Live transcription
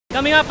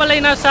Kami nga pala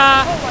yung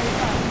nasa...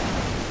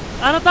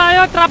 Ano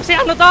tayo? Trapsi,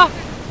 ano to?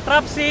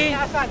 Trapsi...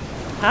 Linasan.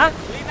 Ha?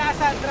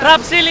 Linasan.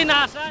 Trapsi,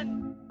 Linasan.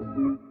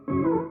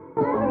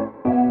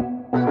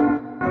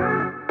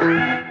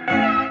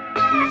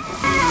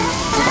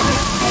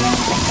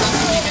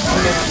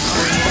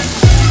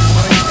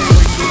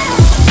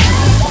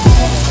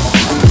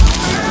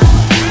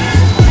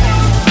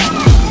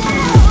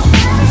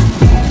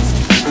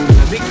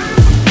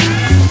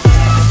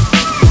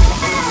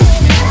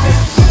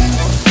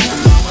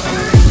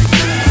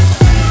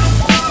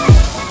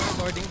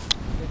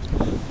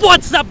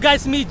 What's up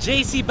guys, me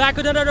JC back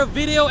with another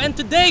video, and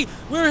today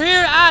we're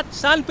here at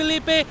San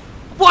Felipe.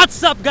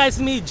 What's up guys,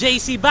 me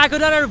JC back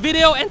with another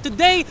video, and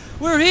today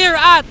we're here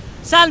at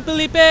San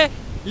Felipe,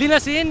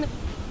 Linasin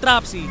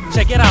Trapsi.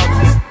 Check it out.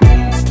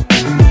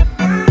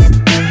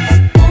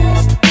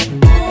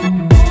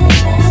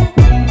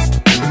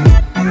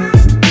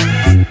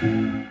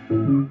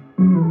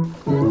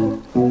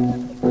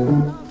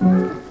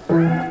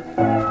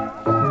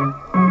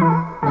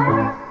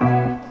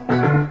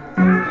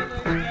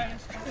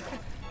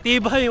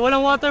 Tibay,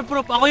 walang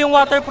waterproof. Ako yung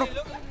waterproof.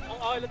 Ang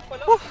alat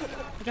pala.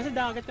 Kasi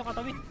dagat yung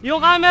katabi.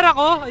 Yung camera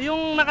ko,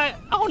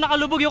 ako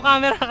nakalubog yung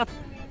camera.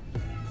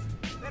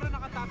 Pero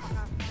nakatapak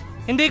ka.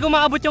 Hindi ko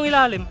maabot yung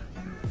ilalim.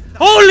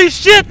 Holy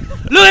shit!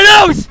 Look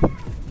at those!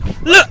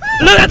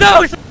 Look at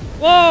those!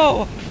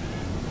 Whoa!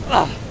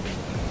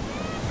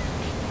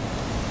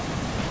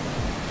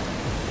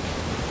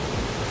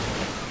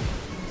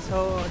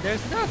 So,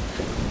 there's that.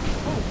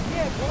 Oh,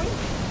 yeah, boy.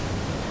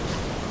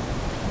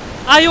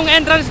 Yung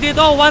entrance dito,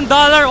 $1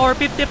 or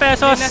 50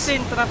 pesos. Linasin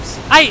Trapsi.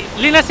 Ay,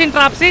 Linasin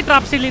Trapsi?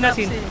 Trapsi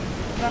Linasin.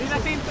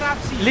 Linasin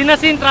Trapsi.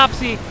 Linasin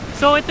Trapsi.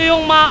 So, ito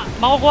yung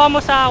makukuha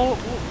mo sa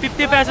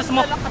 50 pesos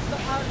mo.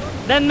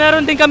 Then,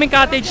 meron din kaming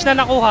cottage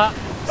na nakuha.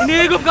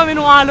 Hinihigop kami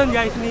ng alon,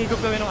 guys.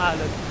 Hinihigop kami ng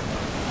alon.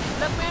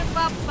 Love mo yan,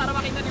 Pap, para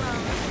makita ni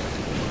Mama.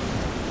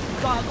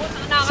 Gago,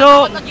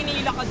 So, nakakatakot na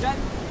ginila ka dyan.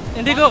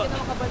 Hindi ko,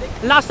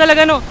 lakas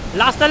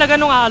talaga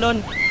nung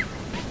alon.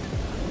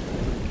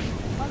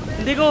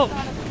 Hindi ko,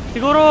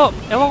 siguro,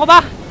 ewan ko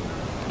ba?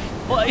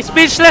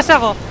 Speechless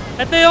ako.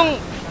 Ito yung,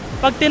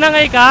 pag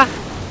tinangay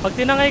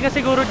ka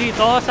siguro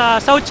dito,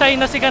 sa South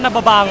China Sea ka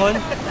nababangon.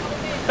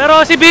 Pero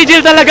si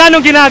Vigil talaga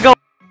nung ginagawa.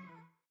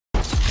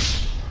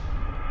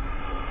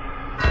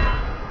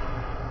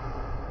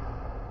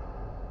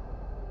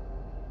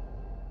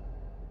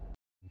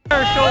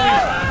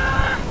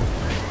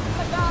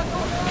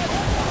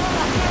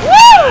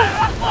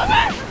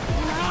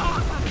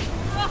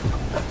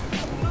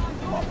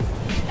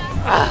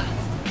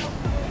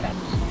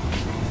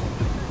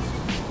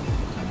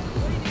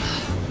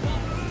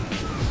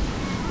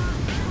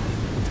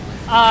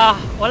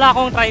 Wala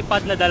akong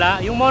tripod na dala.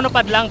 Yung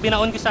monopod lang,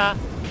 binaon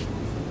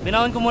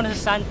ko muna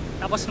sa sand.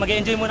 Tapos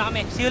mag-enjoy muna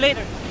kami. See you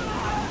later!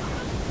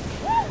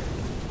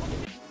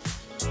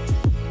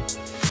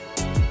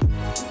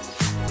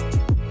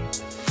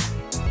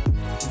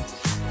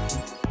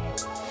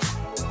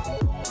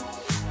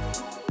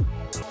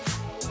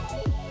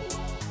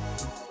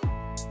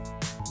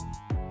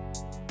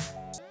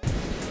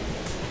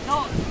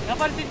 So,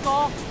 napansin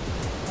ko,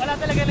 wala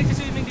talaga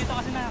nagsiswimming dito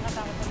kasi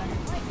nakakatakot talaga.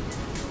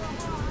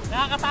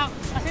 Nakakatakot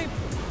kasi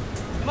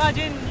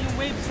imagine yung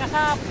waves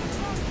nasa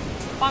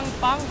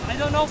pang-pang. I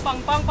don't know,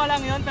 pang-pang pa lang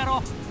yun, pero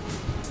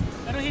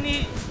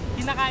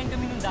hinakain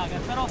kami ng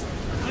dagat. Pero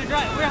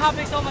we're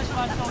having so much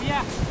fun. So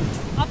yeah,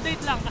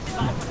 update lang kasi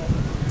bakit pa.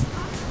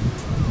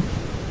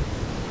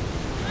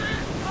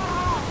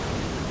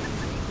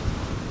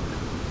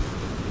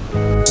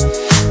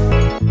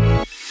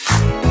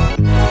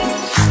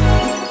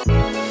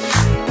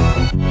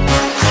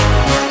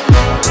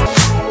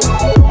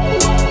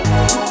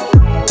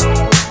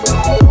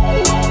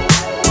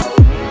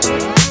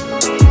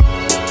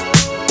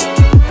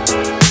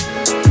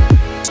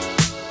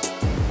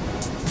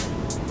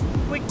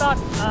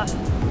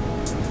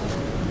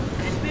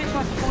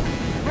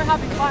 We're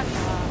having fun.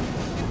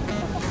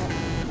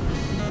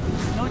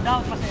 No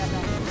doubt masaya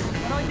daw.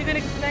 Pero hindi ko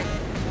na-expect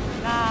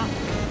na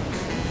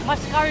mas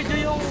cardio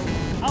yung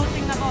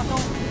outing na to. So,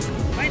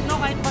 right now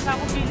kahit basa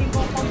ako, feeling ko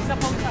pause na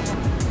pause ako.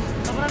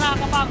 Sobrang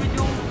nakakapagod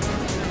yung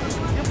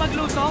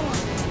paglusong.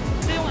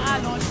 Kasi yung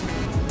alon,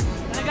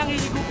 talagang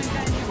hihigupin ka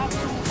and you have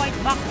to fight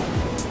back.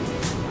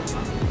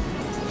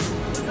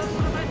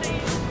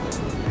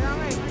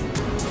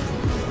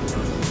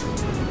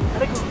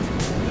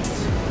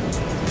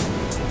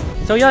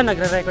 So yun,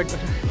 nagre-record ko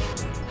siya.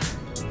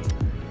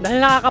 Dahil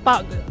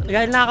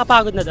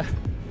nakakapagod na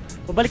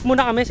babalik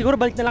muna kami.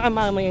 Siguro balik na lang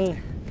kami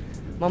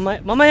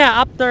mamaya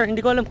after.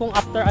 Hindi ko alam kung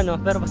after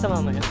ano, pero basta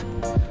mamaya.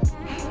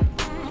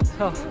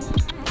 So,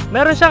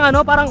 meron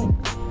siyang parang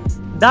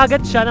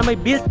dagat siya na may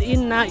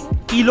built-in na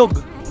ilog.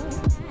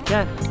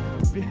 Yan.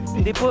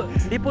 Hindi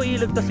po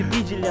ilog to, si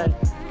Vigil yan.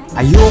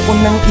 Ayoko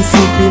nang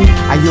isipin,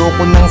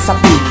 ayoko nang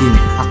sapitin.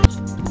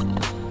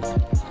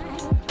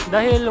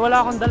 Dahil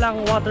wala akong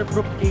dalang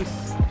waterproof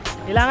case,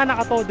 kailangan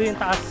nakatodo yung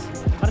taas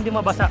para hindi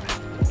mabasa.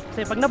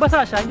 Kasi pag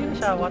nabasa siya, hindi na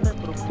siya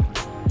waterproof,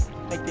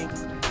 I think.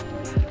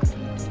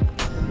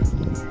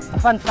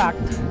 fun fact,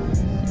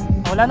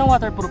 wala nang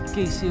waterproof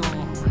case yung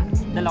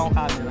dalawang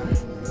camera.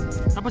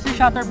 Tapos yung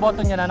shutter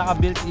button niya na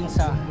naka-built-in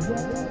sa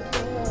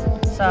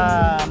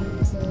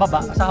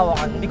baba, sa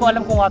hawakan. Hindi ko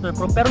alam kung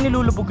waterproof, pero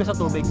nilulubog ka sa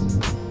tubig.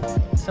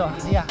 So,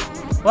 yeah.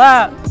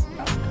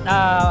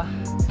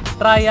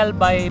 Trial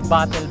by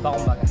battle ba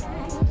kumbaga.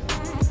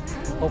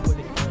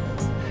 Hopefully.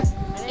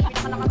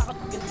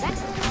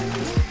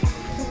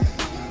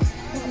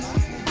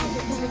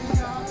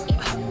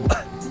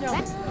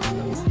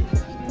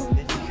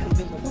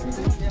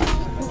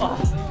 Oh.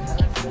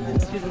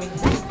 Excuse me.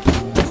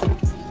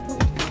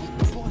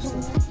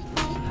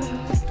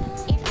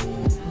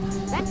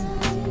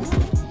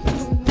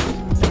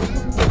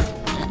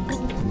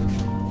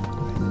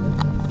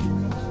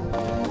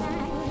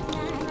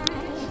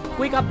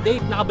 Quick update,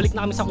 nakabalik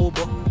na kami sa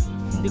kubo.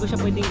 Hindi ko siya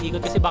pwedeng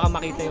ikot kasi baka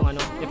makita yung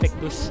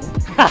effectus.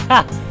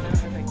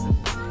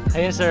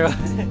 Ayun sir.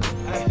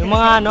 Yung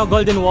mga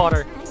golden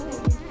water.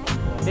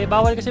 Hindi,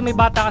 bawal kasi may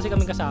bata kasi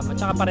kami kasama,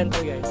 tsaka parental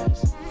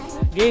guidance.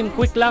 Game,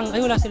 quick lang.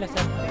 Ay, wala sila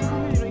sir.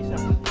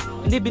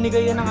 Hindi,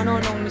 binigay yan ng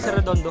ng Mr.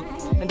 Redondo.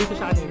 Nandito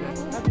siya kanina.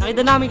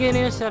 Nakita namin kayo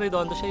na Mr.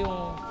 Redondo, siya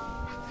yung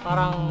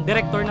parang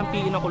director ng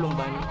PE ng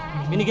Kulumban.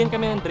 Binigyan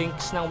kami ng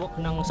drinks,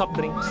 ng soft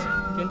drinks.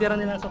 Yung tira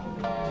nila soft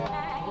drinks.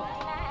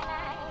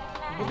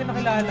 Buti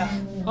nakilala.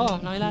 Oo,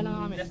 nakilala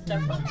nga kami.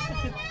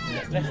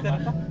 Lester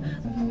to.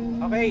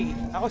 Okay,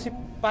 ako si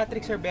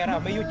Patrick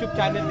Cervera. May YouTube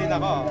channel din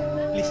ako.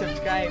 Please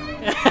subscribe.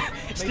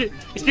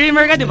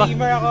 Streamer ka, di ba?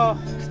 Streamer ako.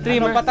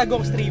 Streamer.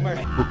 Patagong streamer.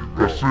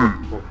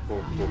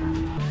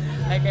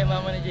 Hi kay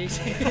mama ni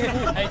JC.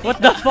 What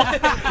the fuck?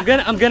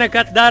 I'm gonna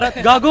cut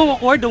that. Gago,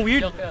 awkward, ang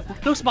weird.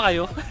 Close ba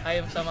kayo?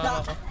 Hi sa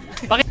mama ko.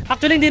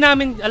 Actually, hindi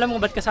namin alam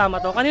kung ba't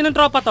kasama to. Kaninong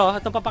tropa to?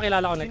 Itong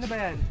papakilala ko next. Sino ba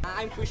yan?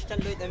 I'm Christian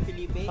Lloyd, I'm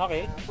Felipe.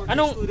 Okay. Former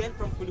Anong student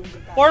from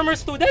Pulungan. former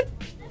student?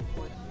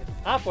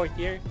 Fourth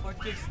year. Fourth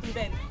year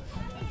student.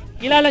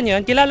 Kilala niyo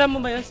yan? Kilala mo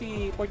ba yan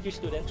si fourth year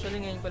student? Actually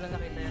ngayon ko lang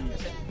nakita yan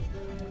kasi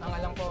ang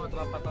alam ko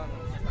tropa to.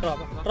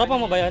 Tropa. Tropa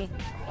mo ba yan?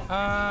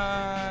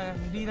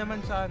 Hindi naman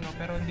sa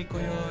pero hindi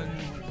ko yun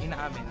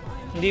inaamin.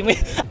 Hindi mo.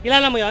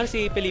 Kilala mo yan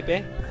si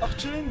Felipe?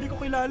 Actually, hindi ko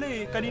kilala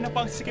eh. Kanina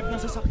pa ang sikip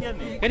ng sasakyan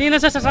eh. Kanina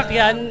sa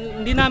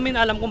sasakyan, hindi namin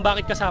alam kung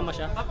bakit kasama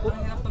siya.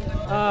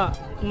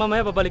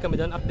 Mamaya babalik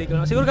kami doon, update ko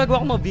lang. Siguro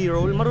gagawa ko mag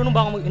B-roll. Marunong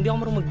ba ako hindi ako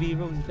marunong mag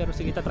B-roll, pero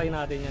sige, try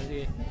natin yan.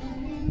 Sige.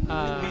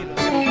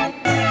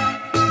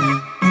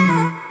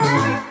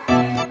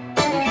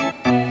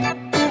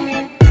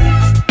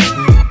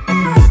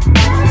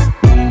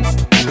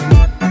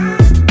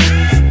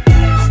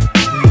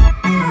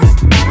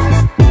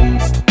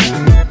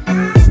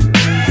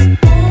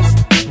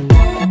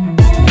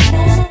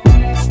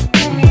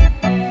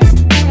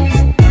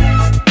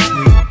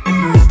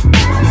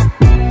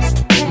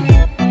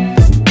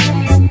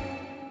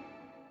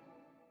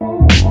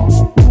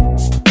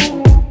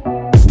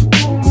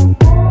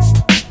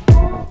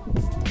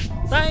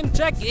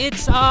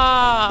 It's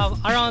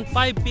around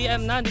 5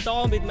 PM na. Dito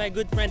ako with my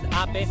good friend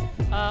Ape.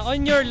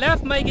 On your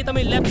left, makikita mo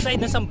yung left side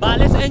ng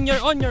Zambales. And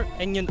you're on your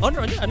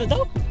ano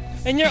daw?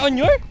 And you're on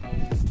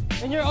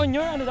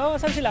your ano daw?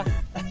 Saan sila?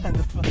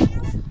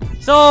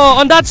 So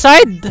on that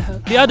side,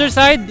 the other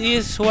side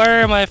is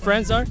where my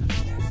friends are.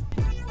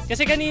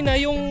 Kasi kanina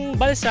yung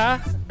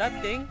balsa, that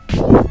thing,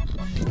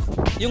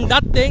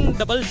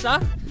 the balsa,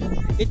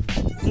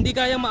 hindi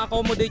kaya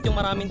ma-accommodate yung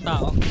maraming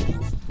tao.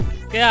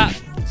 Kaya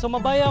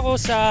sumabay ako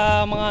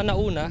sa mga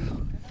nauna,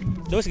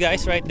 those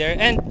guys right there,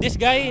 and this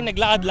guy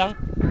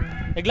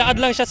naglakad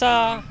lang siya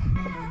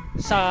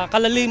sa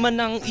kalaliman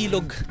ng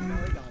ilog.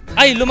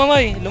 Ay,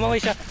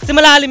 lumangoy siya kasi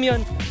malalim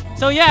yon.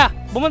 So yeah,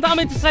 bumunta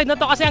kami sa side na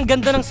to kasi ang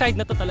ganda ng side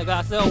na to talaga.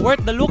 So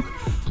worth the look,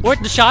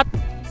 worth the shot.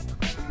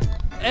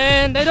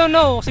 And I don't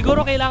know,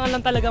 siguro kailangan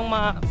lang talagang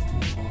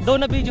though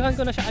na videohan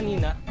ko na siya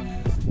kanina,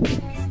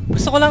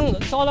 gusto ko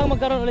lang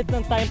magkaroon ulit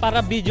ng time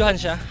para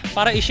videohan siya,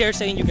 para i-share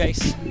sa inyo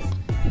guys.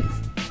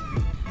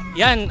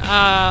 Yan,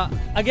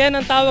 again,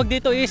 ang tawag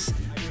dito is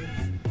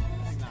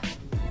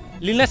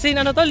Linasin,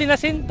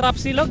 Linasin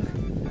Trapsi log?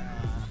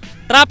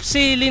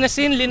 Trapsi,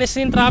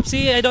 Linasin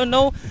Trapsi, I don't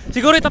know.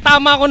 Siguro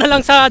itatama ko na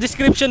lang sa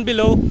description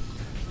below.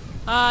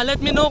 Let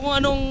me know kung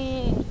anong,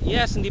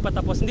 yes, hindi pa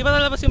tapos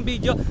yung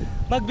video.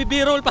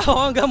 Magbi-b-roll pa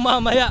ako hanggang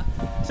mamaya.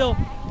 So,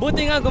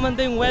 buti nga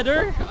gumanda yung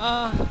weather.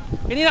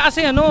 Kanina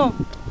kasi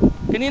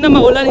kanina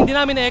maulan, hindi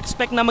namin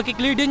na-expect na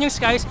magki-clear din yung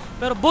skies.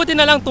 Pero buti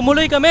na lang,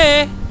 tumuloy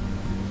kami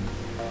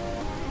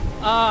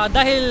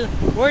dahil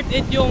worth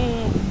it yung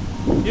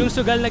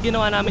sugal na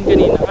ginawa namin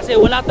kanina kasi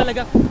mukha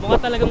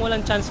talagang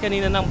walang chance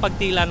kanina ng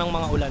pagtila ng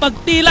mga ulan.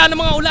 Pagtila ng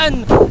mga ulan!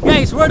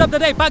 Guys, word of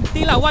the day,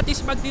 pagtila. What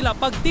is pagtila?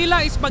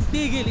 Pagtila is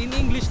pagtigil, in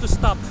English to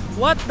stop.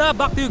 What the?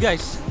 Back to you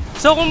guys.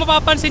 So kung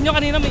mapapansin nyo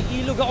kanina may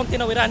ilog akong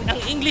tinawiran.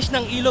 Ang English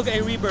ng ilog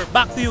ay river.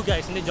 Back to you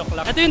guys, hindi joke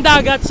lang. Ito yung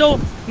dagat, so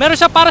meron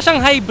siya para siyang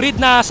hybrid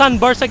na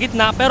sandbar sa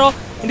gitna pero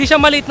hindi siya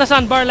maliit na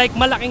sandbar like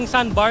malaking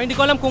sandbar. Hindi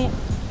ko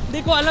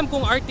alam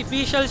kung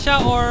artificial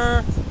siya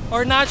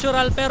or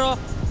natural, pero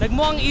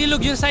nagmukhang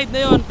ilog yung side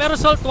na yon. Pero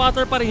salt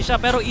water pa rin siya,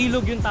 pero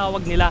ilog yung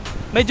tawag nila.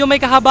 Medyo may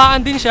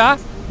kahabaan din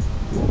siya.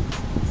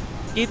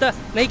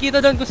 Nakikita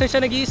doon kung saan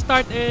siya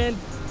nag-i-start and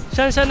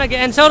saan siya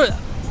nag-end. So,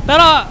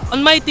 pero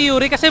on my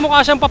theory, kasi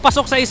mukha siyang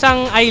papasok sa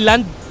isang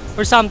island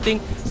or something.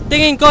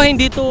 Tingin ko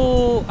hindi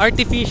to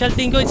artificial,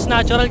 tingin ko it's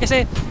natural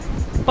kasi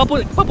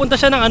papunta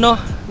siya ng ano,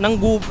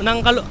 ng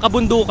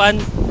kabundukan.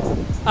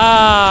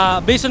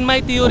 Based on my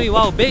theory,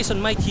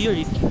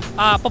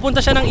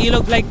 papunta siya ng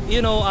ilog like,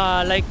 you know,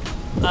 like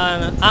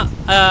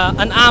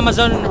an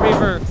Amazon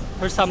river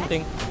or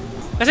something.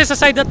 Kasi sa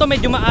side na to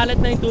medyo maalat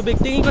na yung tubig.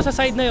 Tingin ko sa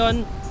side na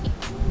yon,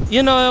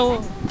 you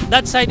know,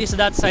 that side is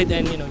that side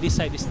and you know, this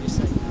side is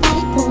this side.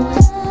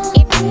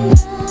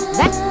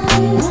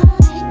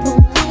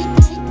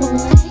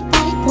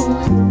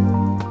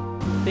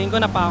 Tingin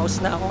ko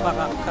napaus na ako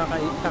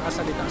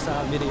kakasalita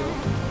sa video.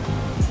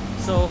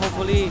 So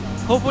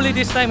hopefully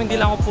this time hindi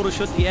lang ako puro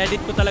shoot, i-edit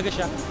ko talaga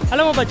siya.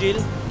 Alam mo ba,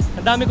 Jill?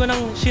 Ang dami ko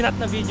ng shinat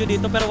na video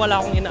dito pero wala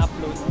akong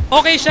ina-upload.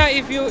 Okay siya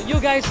if you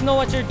guys know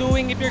what you're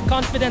doing, if you're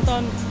confident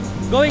on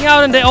going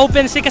out in the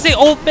open sea, kasi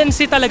open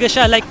sea talaga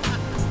siya. Like,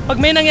 pag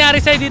may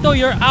nangyari sa'yo dito,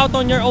 you're out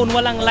on your own,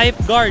 walang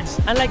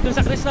lifeguards. Unlike dun sa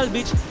Crystal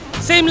Beach,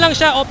 same lang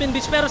siya, open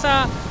beach, pero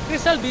sa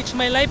Crystal Beach,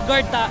 may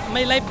lifeguard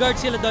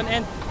sila doon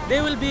and they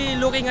will be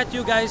looking at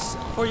you guys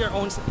for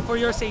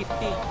your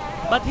safety.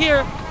 But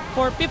here,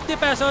 for 50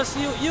 pesos,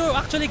 you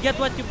actually get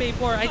what you pay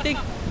for. I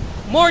think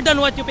more than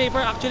what you pay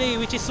for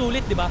actually, which is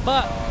sulit, di ba?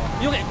 But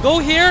you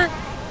go here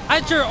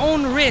at your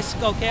own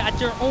risk, okay? At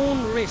your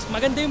own risk.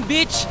 Maganda yung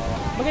beach,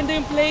 maganda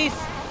yung place.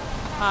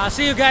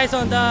 See you guys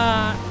on the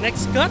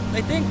next cut,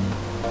 I think.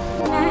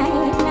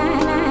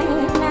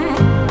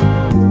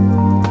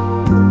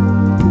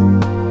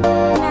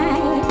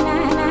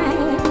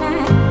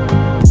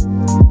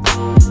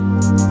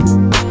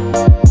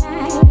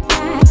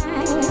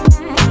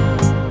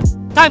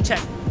 Time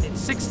check. It's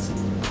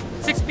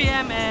 6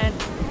 p.m. and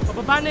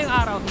pababa na yung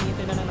araw.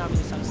 Hinihintay na lang namin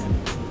yung sunset.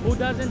 Who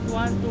doesn't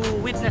want to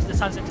witness the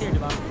sunset here, di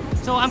ba?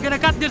 So I'm gonna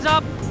cut this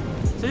up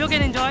so you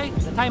can enjoy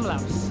the time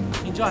lapse.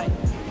 Enjoy.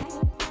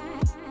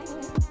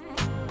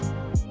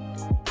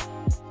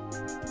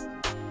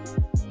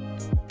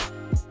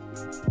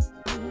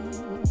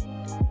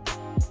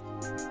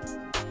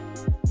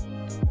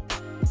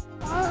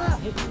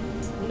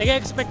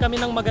 Nag-expect kami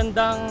ng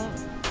magandang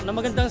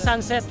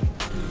sunset.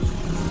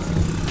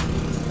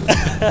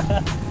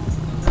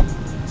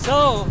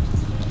 So,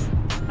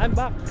 I'm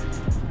back.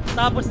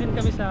 Tapos din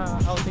kami sa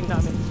outing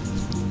namin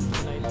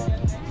tonight.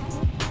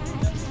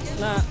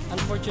 Na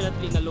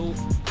unfortunately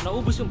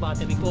naubos yung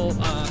battery ko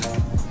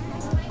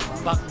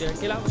back there.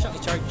 Kailangan ko siyang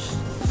i-charge.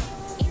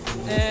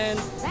 And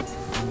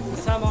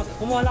kasama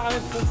ko,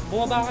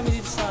 bumaba kami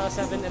dito sa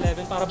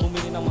 7-Eleven para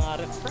bumili ng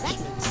mga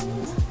refreshments.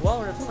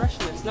 Wow,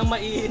 refreshments na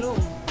maiinom.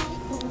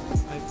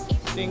 I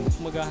think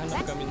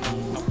maghahanap kami ng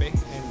kape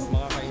and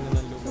mga kainan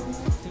ng lugaw.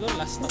 Siguro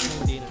last stop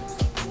ng dinner.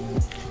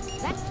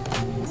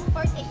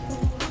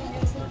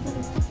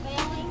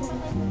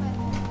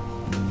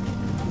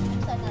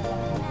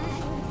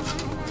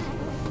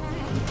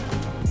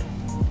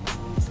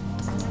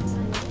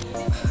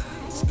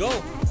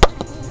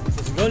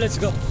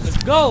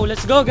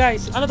 Let's go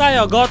guys. Ano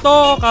tayo?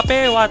 Goto,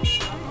 kape, what?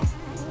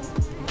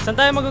 Saan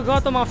tayo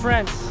mag-goto mga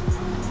friends?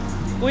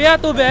 Kuya,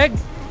 tubig?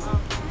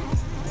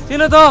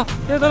 Sino to?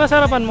 Sino to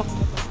nasa harapan mo?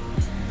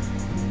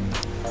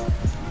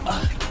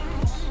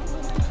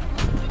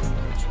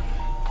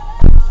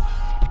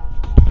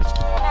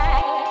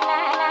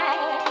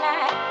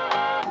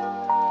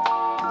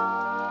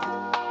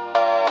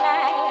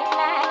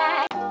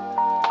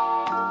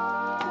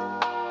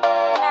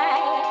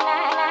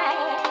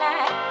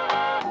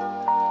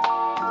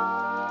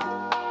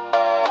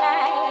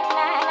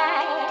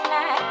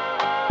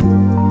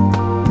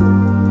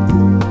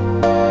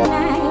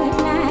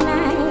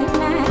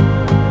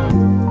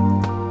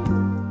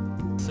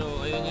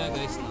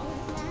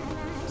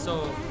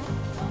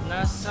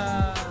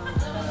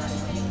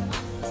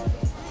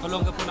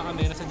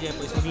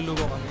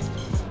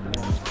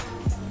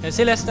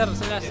 Si Lester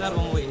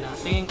umuwi na.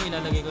 Tingin ko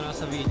ilalagay ko na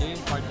sa video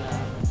yung part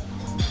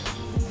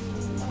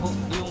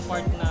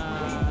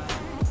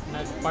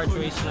part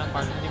ways na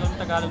part. Hindi ko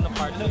Tagalog na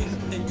part ways.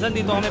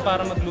 Nandito kami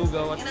para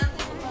maglugaw at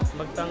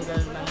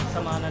magtanggal ng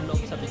sama ng loob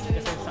sa beach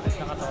kasi sakit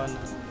na katawan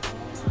na.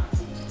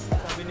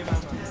 Sabi ni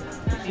Mama.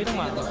 Sinong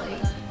Mama?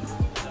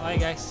 Okay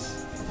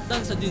guys.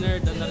 Done sa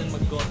dinner, done na rin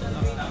mag-goto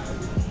na.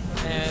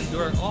 And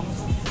we're off.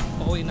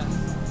 Pauwi na.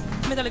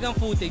 May talagang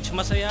footage.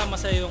 Masaya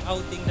yung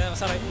outing na.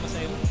 Masaya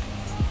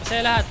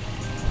lahat.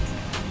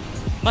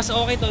 Mas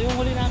okay to. Yung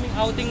huli naming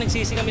outing,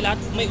 nagsisi kami lahat.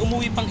 May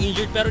umuwi pang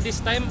injured pero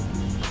this time,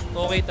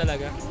 okay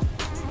talaga.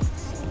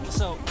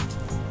 So,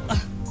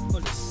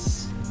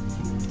 police.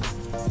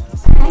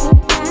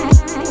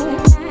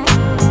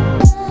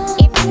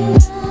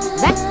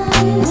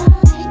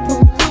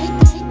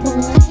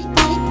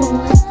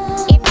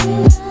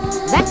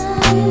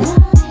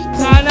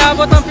 Sana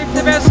abot ang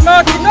 50 pesos mo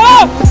dito!